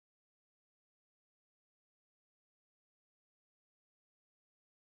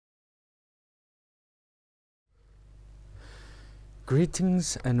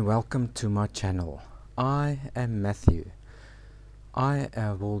Greetings and welcome to my channel. I am Matthew. I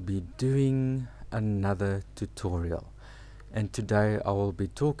will be doing another tutorial, and today I will be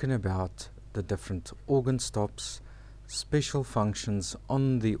talking about the different organ stops, special functions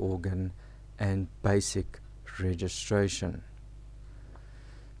on the organ, and basic registration.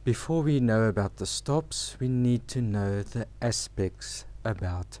 Before we know about the stops, we need to know the aspects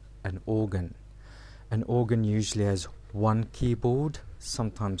about an organ. An organ usually has one keyboard,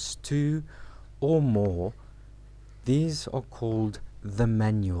 sometimes two or more. These are called the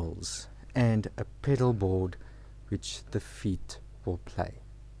manuals, and a pedal board which the feet will play.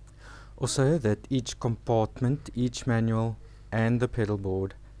 Also, that each compartment, each manual and the pedal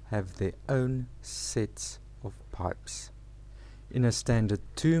board have their own sets of pipes. In a standard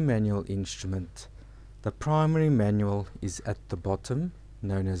 2-manual instrument, the primary manual is at the bottom,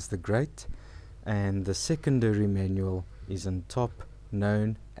 known as the grate, and the secondary manual is on top,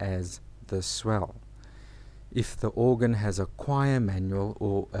 known as the swell. If the organ has a choir manual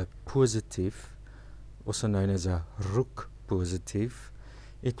or a positive, also known as a rook positive,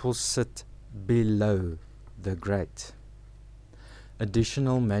 it will sit below the grate.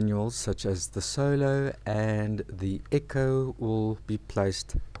 Additional manuals such as the solo and the echo will be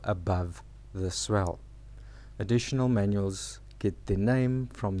placed above the swell. Additional manuals get their name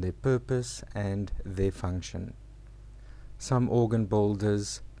from their purpose and their function. Some organ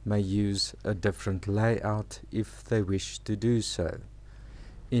builders may use a different layout if they wish to do so.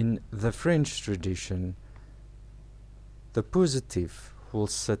 In the French tradition, the positive will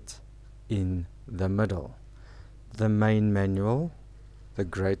sit in the middle. The main manual, the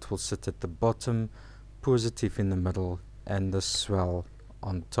grate, will sit at the bottom, positive in the middle, and the swell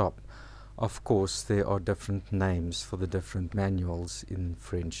on top. Of course, there are different names for the different manuals in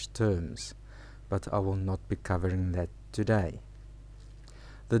French terms, but I will not be covering that today.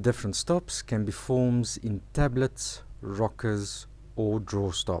 The different stops can be formed in tablets, rockers, or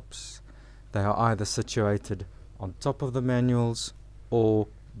draw stops. They are either situated on top of the manuals or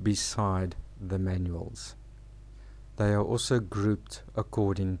beside the manuals. They are also grouped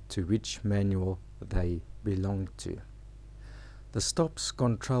according to which manual they belong to. The stops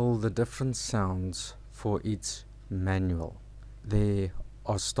control the different sounds for each manual. There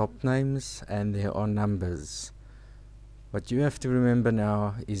are stop names and there are numbers. What you have to remember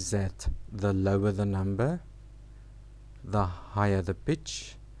now is that the lower the number, the higher the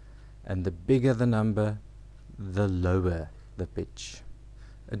pitch, and the bigger the number, the lower the pitch.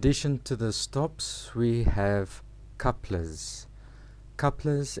 In addition to the stops, we have couplers.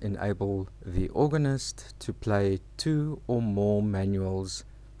 Couplers enable the organist to play 2 or more manuals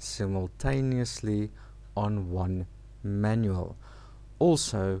simultaneously on one manual.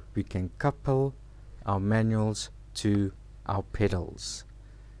 Also, we can couple our manuals to our pedals.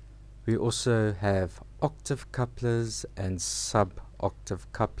 We also have octave couplers and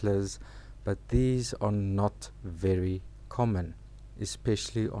sub-octave couplers, but these are not very common,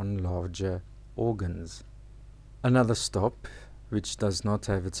 especially on larger organs. Another stop which does not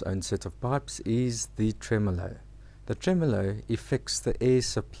have its own set of pipes is the tremolo. The tremolo affects the air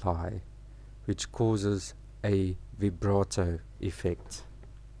supply, which causes a vibrato effect.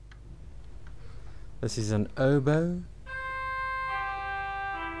 This is an oboe,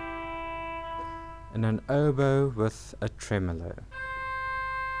 and an oboe with a tremolo.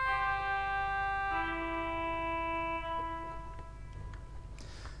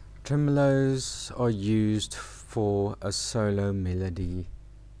 Tremolos are used for a solo melody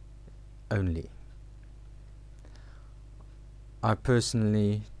only. I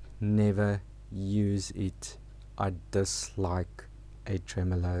personally never use it. I dislike a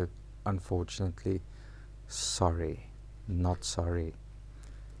tremolo, unfortunately. Sorry, not sorry.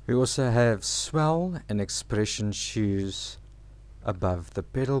 We also have swell and expression shoes above the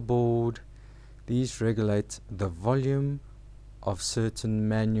pedal board. These regulate the volume of certain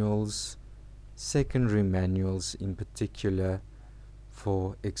manuals, secondary manuals in particular,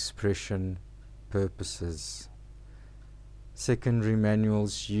 for expression purposes. Secondary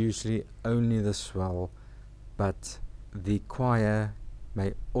manuals usually only the swell, but the choir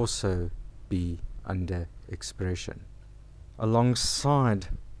may also be under expression. Alongside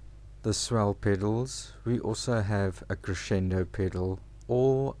the swell pedals, we also have a crescendo pedal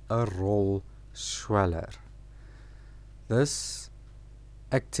or a roll sweller. This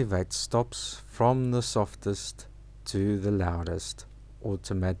activates stops from the softest to the loudest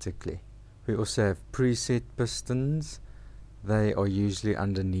automatically. We also have preset pistons. They are usually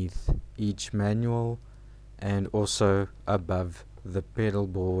underneath each manual and also above the pedal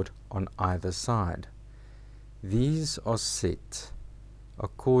board on either side. These are set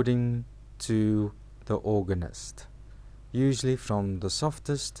according to the organist, usually from the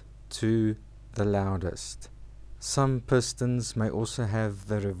softest to the loudest. Some pistons may also have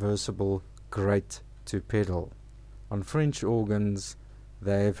the reversible grate to pedal. On French organs,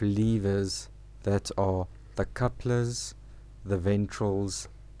 they have levers that are the couplers, the ventrals,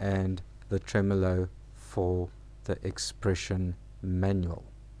 and the tremolo for the expression manual.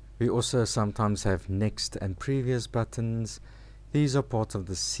 We also sometimes have next and previous buttons. These are part of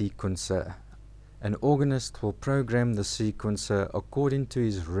the sequencer. An organist will program the sequencer according to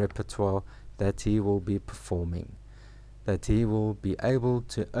his repertoire that he will be performing, that he will be able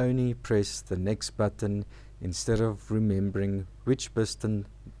to only press the next button instead of remembering which piston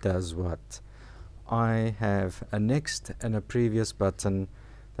does what. I have a next and a previous button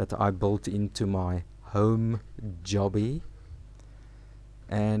that I built into my home jobby,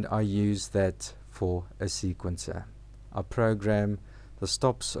 and I use that for a sequencer. I program the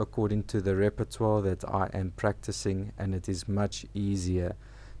stops according to the repertoire that I am practicing, and it is much easier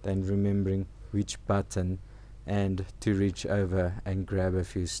than remembering which button and to reach over and grab a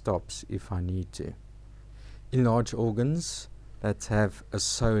few stops if I need to. In large organs that have a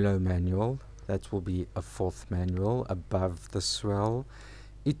solo manual, that will be a fourth manual above the swell,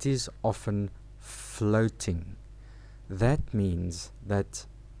 it is often floating. That means that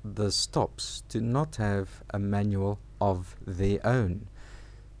the stops do not have a manual of their own.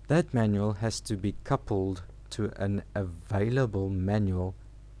 That manual has to be coupled to an available manual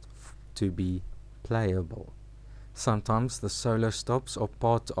to be playable. Sometimes the solo stops are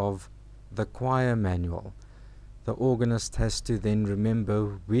part of the choir manual. The organist has to then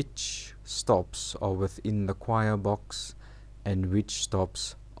remember which stops are within the choir box and which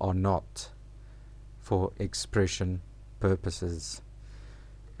stops are not, for expression purposes.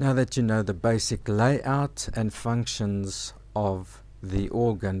 Now that you know the basic layout and functions of the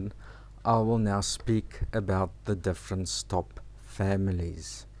organ, I will now speak about the different stop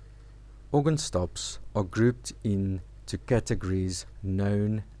families. Organ stops are grouped into categories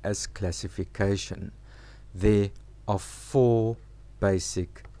known as classification. There are 4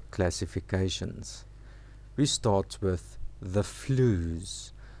 basic classifications. We start with the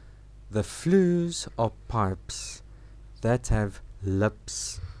flues. The flues are pipes that have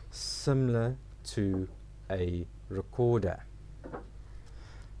lips similar to a recorder.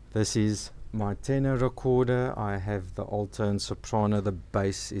 This is my tenor recorder. I have the alto and soprano. The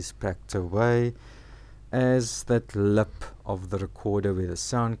bass is packed away. As that lip of the recorder where the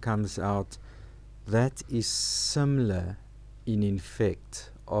sound comes out, that is similar in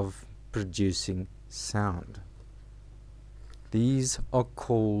effect of producing sound. These are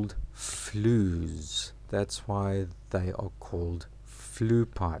called flues. That's why they are called flue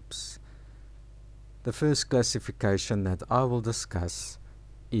pipes. The first classification that I will discuss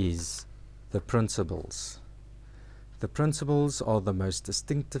is the principals. The principals are the most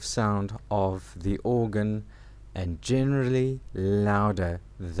distinctive sound of the organ and generally louder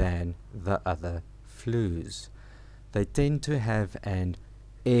than the other flues. They tend to have an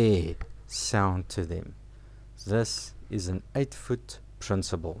air sound to them. This is an 8-foot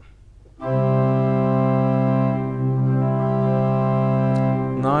principal.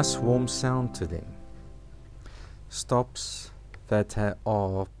 Nice warm sound to them. Stops that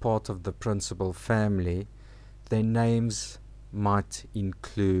are part of the principal family, their names might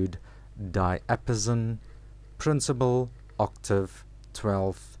include diapason, principal, octave,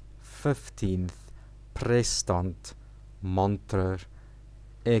 12th, 15th, prestant, montre,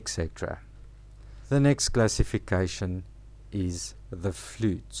 etc. The next classification is the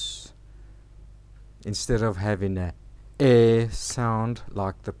flutes. Instead of having a air sound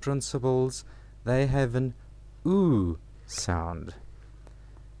like the principals, they have an oo sound.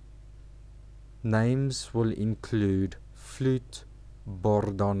 Names will include flute,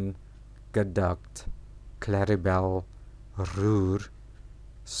 bordon, geduct, claribel, roer,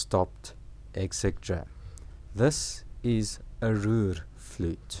 stopped, etc. This is a roer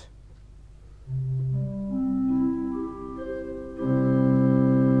flute.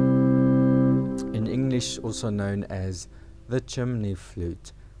 In English, also known as the chimney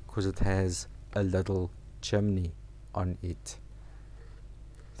flute, because it has a little chimney on it.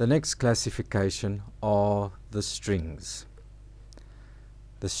 The next classification are the strings.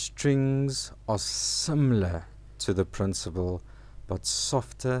 The strings are similar to the principal, but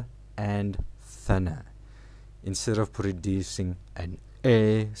softer and thinner. Instead of producing an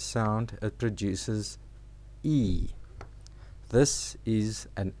A sound, it produces E. This is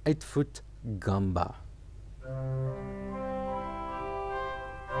an 8-foot gamba.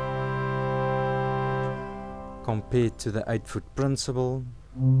 compared to the 8-foot principal.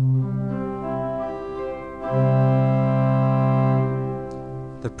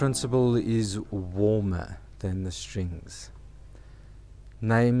 The principal is warmer than the strings.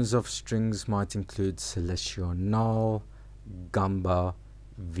 Names of strings might include celestional, gamba,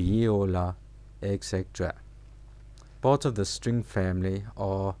 viola, etc. Part of the string family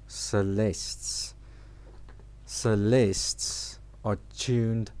are celestes. Celestes are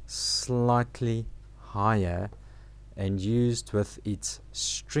tuned slightly higher and used with its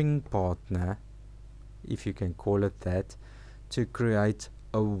string partner, if you can call it that, to create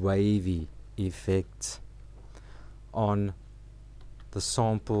a wavy effect. On the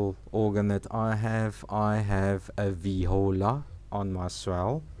sample organ that I have a viola on my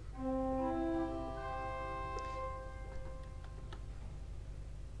swell.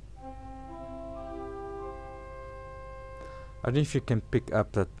 I don't know if you can pick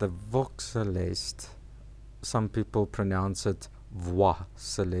up that the Vox Celeste, some people pronounce it Voix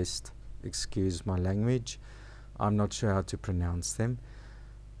Celeste, excuse my language, I'm not sure how to pronounce them,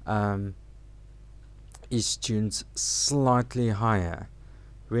 is tuned slightly higher.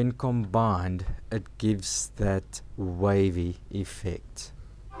 When combined, it gives that wavy effect.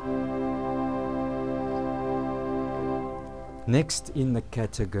 Next in the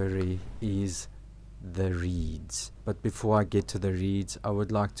category is the reeds. But before I get to the reeds, I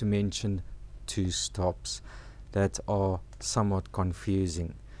would like to mention two stops that are somewhat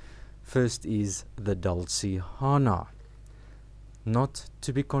confusing. First is the dulciana. Not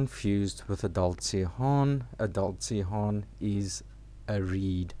to be confused with a dulcian. A dulcian is a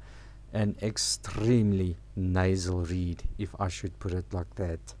reed, an extremely nasal reed, if I should put it like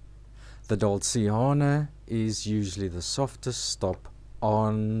that. The dulciana is usually the softest stop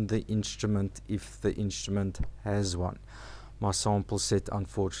on the instrument if the instrument has one. My sample set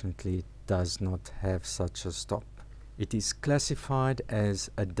unfortunately does not have such a stop. It is classified as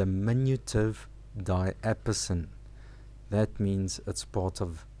a diminutive diapason. That means it's part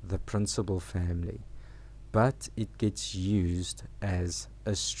of the principal family, but it gets used as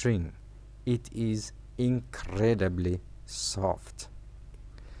a string. It is incredibly soft.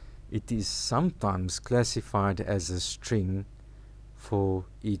 It is sometimes classified as a string for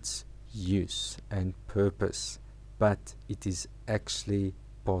its use and purpose, but it is actually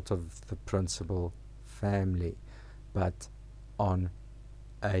part of the principal family, but on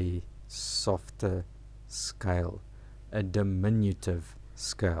a softer scale, a diminutive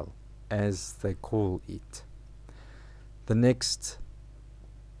scale, as they call it. The next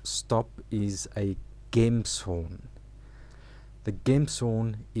stop is a gemshorn. The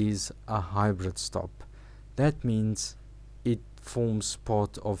gemshorn is a hybrid stop. That means it forms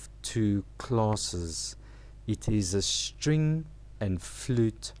part of two classes. It is a string and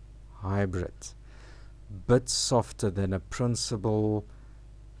flute hybrid, bit softer than a principal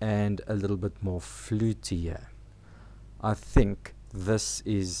and a little bit more flutier. I think this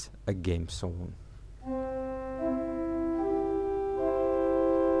is a gemshorn.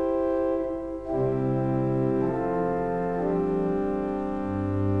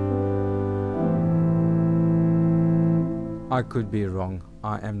 I could be wrong,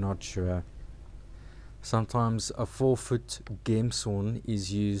 I am not sure. Sometimes a 4-foot gemshorn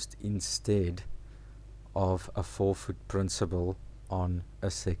is used instead of a 4-foot principal on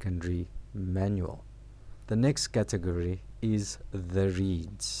a secondary manual. The next category is the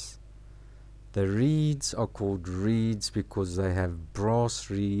reeds. The reeds are called reeds because they have brass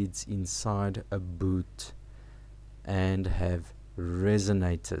reeds inside a boot and have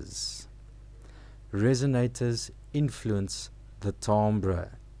resonators. Resonators influence the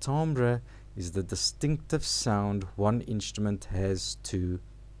timbre. Timbre is the distinctive sound one instrument has to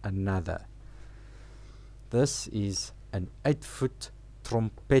another. This is an 8-foot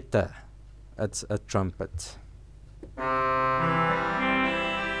trompetta. It's a trumpet.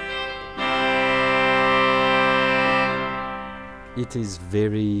 It is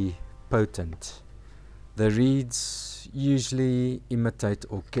very potent. The reeds usually imitate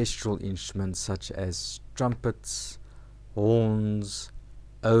orchestral instruments such as trumpets, horns,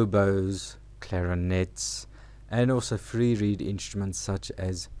 oboes, clarinets, and also free reed instruments such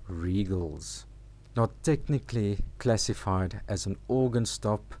as regals. Not technically classified as an organ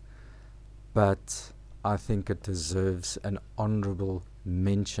stop, but I think it deserves an honorable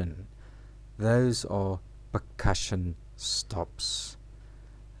mention. Those are percussion stops,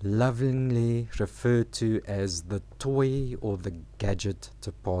 lovingly referred to as the toy or the gadget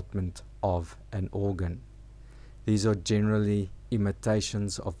department of an organ. These are generally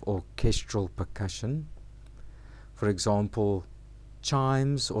imitations of orchestral percussion. For example,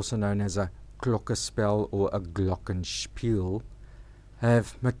 chimes, also known as a glockenspiel or a glockenspiel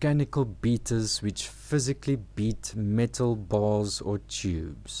have mechanical beaters which physically beat metal bars or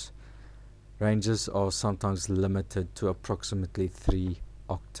tubes. Ranges are sometimes limited to approximately 3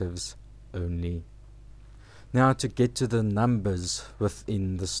 octaves only. Now to get to the numbers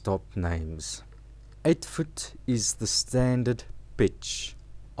within the stop names. 8 foot is the standard pitch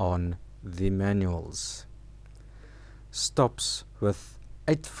on the manuals. Stops with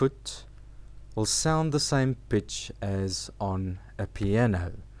 8 foot will sound the same pitch as on a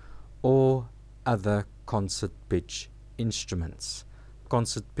piano or other concert pitch instruments.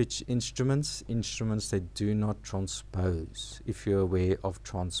 Concert pitch instruments that do not transpose, if you're aware of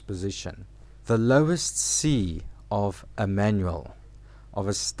transposition. The lowest C of a manual of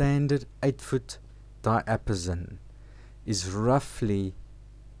a standard 8 foot diapason is roughly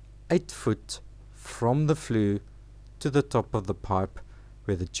 8 foot from the flue to the top of the pipe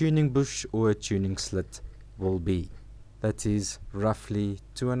where the tuning bush or a tuning slit will be. That is roughly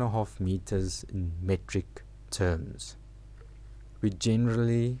 2.5 meters in metric terms. We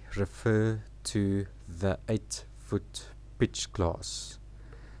generally refer to the 8 foot pitch class.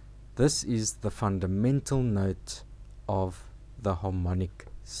 This is the fundamental note of the harmonic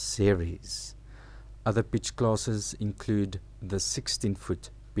series. Other pitch classes include the 16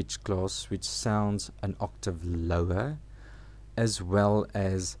 foot pitch class, which sounds an octave lower, as well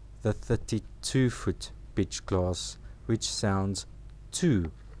as the 32 foot pitch class, which sounds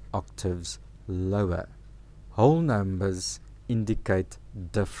 2 octaves lower. Whole numbers indicate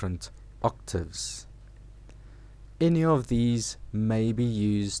different octaves. Any of these may be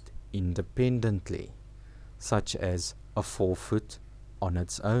used independently, such as a 4 foot on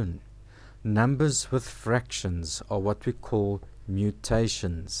its own. Numbers with fractions are what we call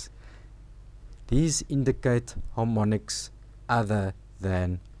mutations. These indicate harmonics other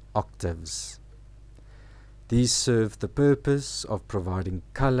than octaves. These serve the purpose of providing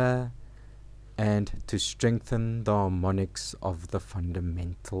color and to strengthen the harmonics of the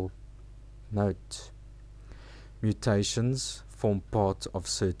fundamental note. Mutations form part of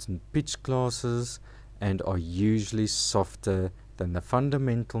certain pitch classes and are usually softer than the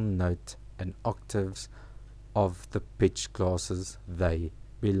fundamental note and octaves of the pitch classes they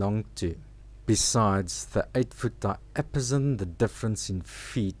belong to. Besides the 8 foot diapason, the difference in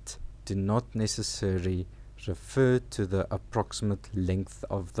feet do not necessarily refer to the approximate length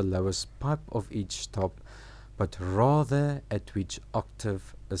of the lowest pipe of each stop, but rather at which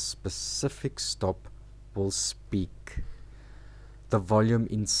octave a specific stop will speak. The volume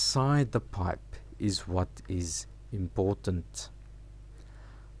inside the pipe is what is important.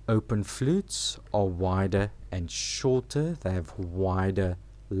 Open flutes are wider and shorter. They have wider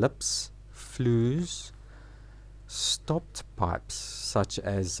lips, flues. Stopped pipes, such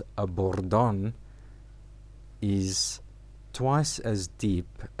as a bourdon, is twice as deep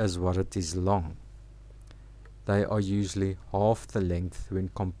as what it is long. They are usually half the length when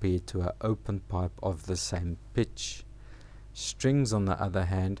compared to an open pipe of the same pitch. Strings, on the other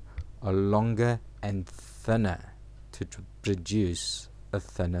hand, are longer and thinner to produce a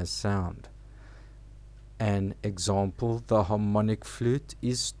thinner sound. An example, the harmonic flute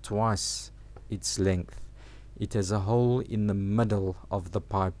is twice its length. It has a hole in the middle of the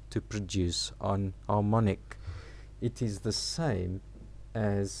pipe to produce an harmonic. It is the same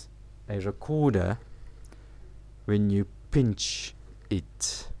as a recorder when you pinch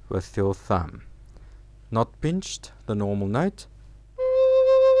it with your thumb. Not pinched, the normal note,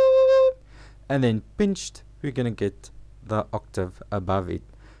 and then pinched, we're going to get the octave above it.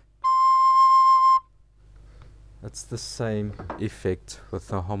 That's the same effect with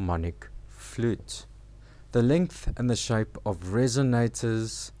the harmonic flute. The length and the shape of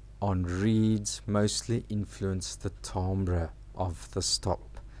resonators on reeds mostly influence the timbre of the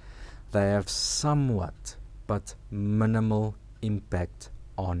stop. They have somewhat but minimal impact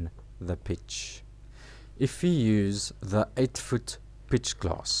on the pitch. If we use the 8 foot pitch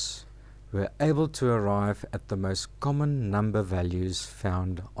class, we're able to arrive at the most common number values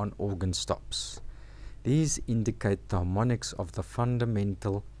found on organ stops. These indicate the harmonics of the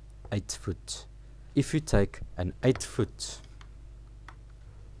fundamental 8 foot. If you take an 8 foot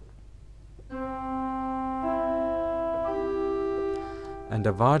and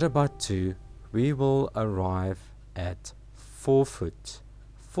divide it by 2, we will arrive at 4 foot.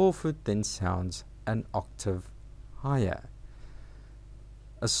 4 foot then sounds an octave higher.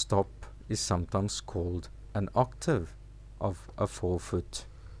 A stop is sometimes called an octave of a 4 foot.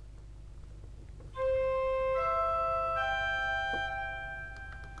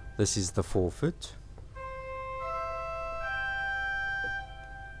 This is the 4 foot.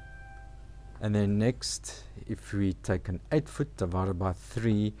 And then next, if we take an 8 foot divided by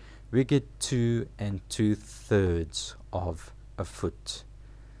 3, we get 2 2/3 of a foot.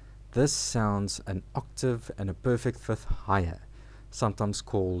 This sounds an octave and a perfect fifth higher, sometimes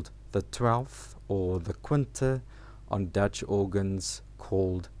called the 12th or the quinte, on Dutch organs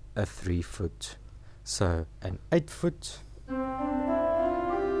called a 3 foot. So an 8 foot,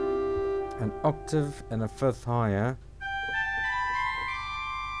 an octave and a fifth higher,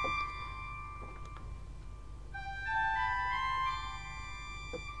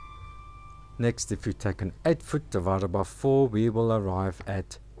 next, if you take an 8 foot divided by 4, we will arrive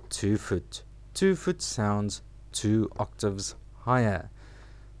at 2 foot. 2 foot sounds 2 octaves higher.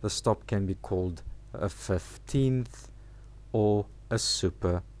 The stop can be called a 15th or a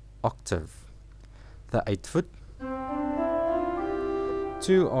super octave. The 8 foot,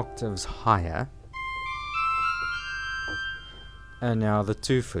 2 octaves higher, and now the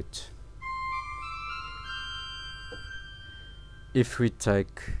 2 foot. If we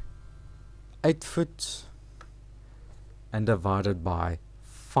take 8 foot and divided by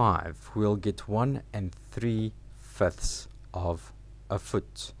 5, we'll get 1 3/5 of a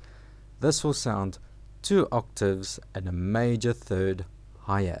foot. This will sound 2 octaves and a major third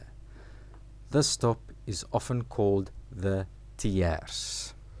higher. This stop is often called the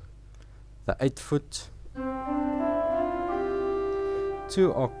tierce. The 8 foot,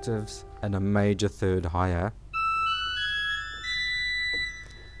 2 octaves and a major third higher.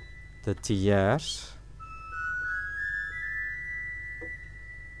 The tierce.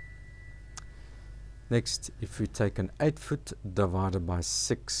 Next, if we take an 8 foot divided by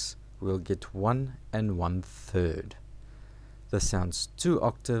 6, we'll get 1 1/3. This sounds 2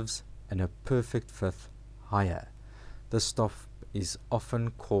 octaves and a perfect fifth higher. This stop is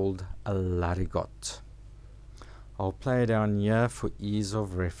often called a larigot. I'll play it down here for ease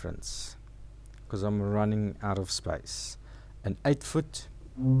of reference because I'm running out of space. An 8 foot,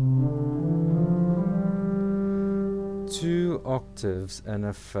 2 octaves and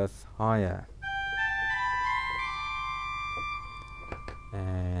a fifth higher.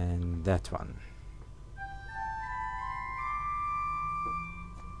 And that one.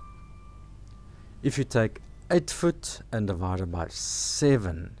 If you take 8 foot and divide it by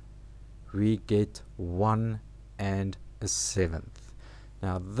 7, we get 1 1/7.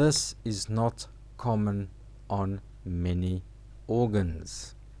 Now this is not common on many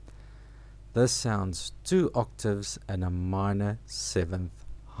organs. This sounds 2 octaves and a minor 7th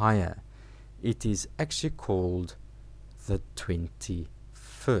higher. It is actually called the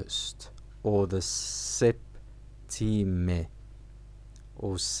 21st or the septime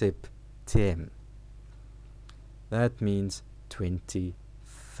or septem. That means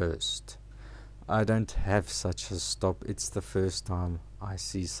 21st. I don't have such a stop. It's the first time I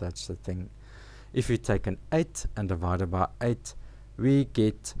see such a thing. If you take an 8 and divide it by 8, we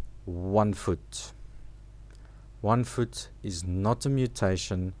get 1 foot. 1 foot is not a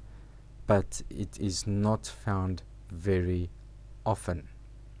mutation, but it is not found very often.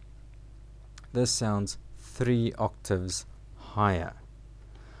 This sounds 3 octaves higher.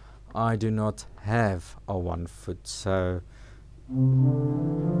 I do not have a 1 foot, so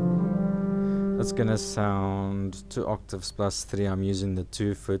it's gonna sound 2 octaves plus 3. I'm using the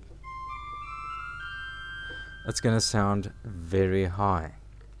 2 foot. It's gonna sound very high.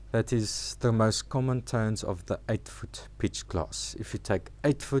 That is the most common tones of the 8 foot pitch class. If you take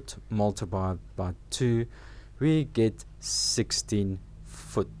 8 foot multiplied by 2, we get 16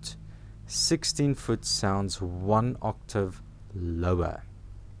 foot. 16 foot sounds 1 octave lower.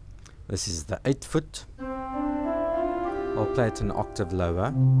 This is the 8 foot. I'll play it an octave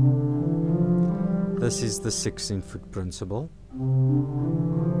lower. This is the 16 foot principle.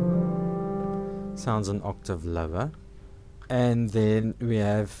 Sounds an octave lower. And then we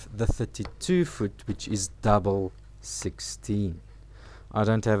have the 32 foot, which is double 16. I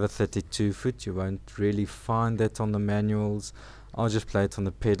don't have a 32 foot. You won't really find that on the manuals. I'll just play it on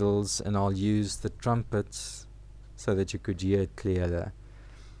the pedals, and I'll use the trumpets so that you could hear it clearer.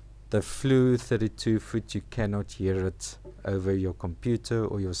 The Flu 32 foot, you cannot hear it over your computer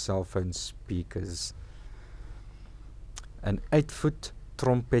or your cell phone speakers. An 8 foot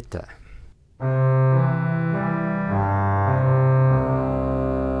trompette.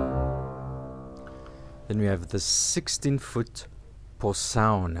 Then we have the 16 foot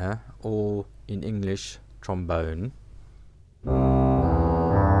posaune, or in English, trombone.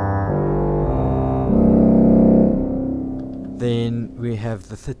 Then we have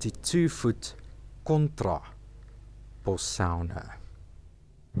the 32 foot contra posaune.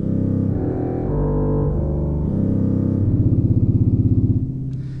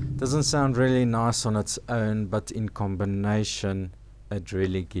 Doesn't sound really nice on its own, but in combination it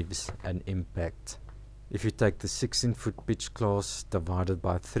really gives an impact. If you take the 16-foot pitch class divided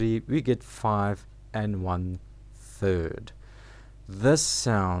by 3, we get 5 1/3. This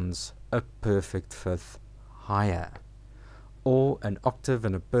sounds a perfect fifth higher, or an octave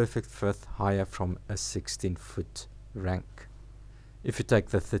and a perfect fifth higher from a 16-foot rank. If you take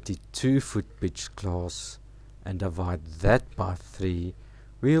the 32-foot pitch class and divide that by 3,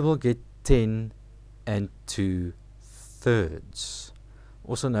 we will get 10 2/3,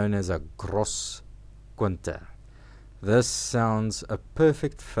 also known as a gross quinte. This sounds a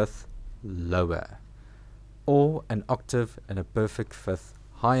perfect fifth lower, or an octave and a perfect fifth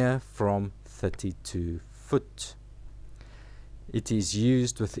higher from 32 foot. It is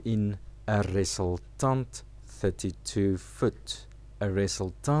used within a resultant 32 foot. A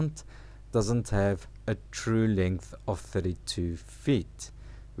resultant doesn't have a true length of 32 feet.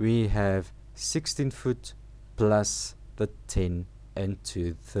 We have 16 foot plus the 10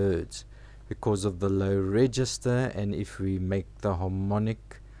 2/3 because of the low register, and if we make the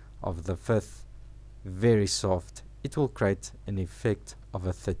harmonic of the fifth very soft, it will create an effect of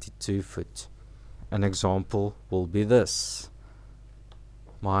a 32 foot. An example will be this: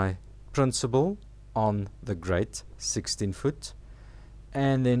 my principal on the great 16 foot,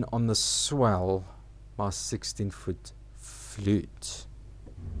 and then on the swell my 16 foot flute.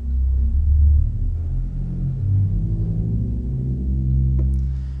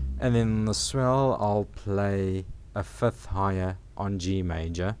 And then on the swell I'll play a fifth higher on G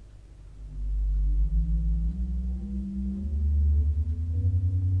major,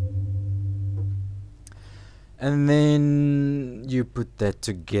 and then you put that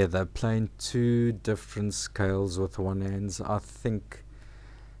together, playing two different scales with one hand. I think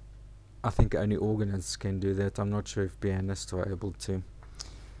only organists can do that. I'm not sure if pianists are able to.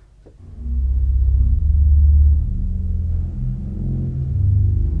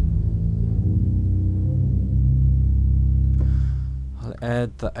 I'll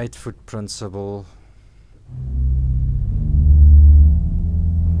add the 8-foot principal.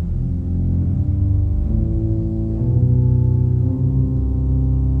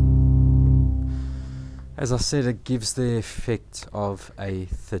 As I said, it gives the effect of a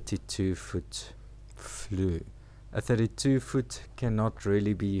 32-foot flute. A 32-foot cannot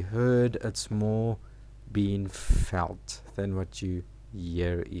really be heard, it's more being felt than what you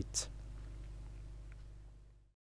hear it.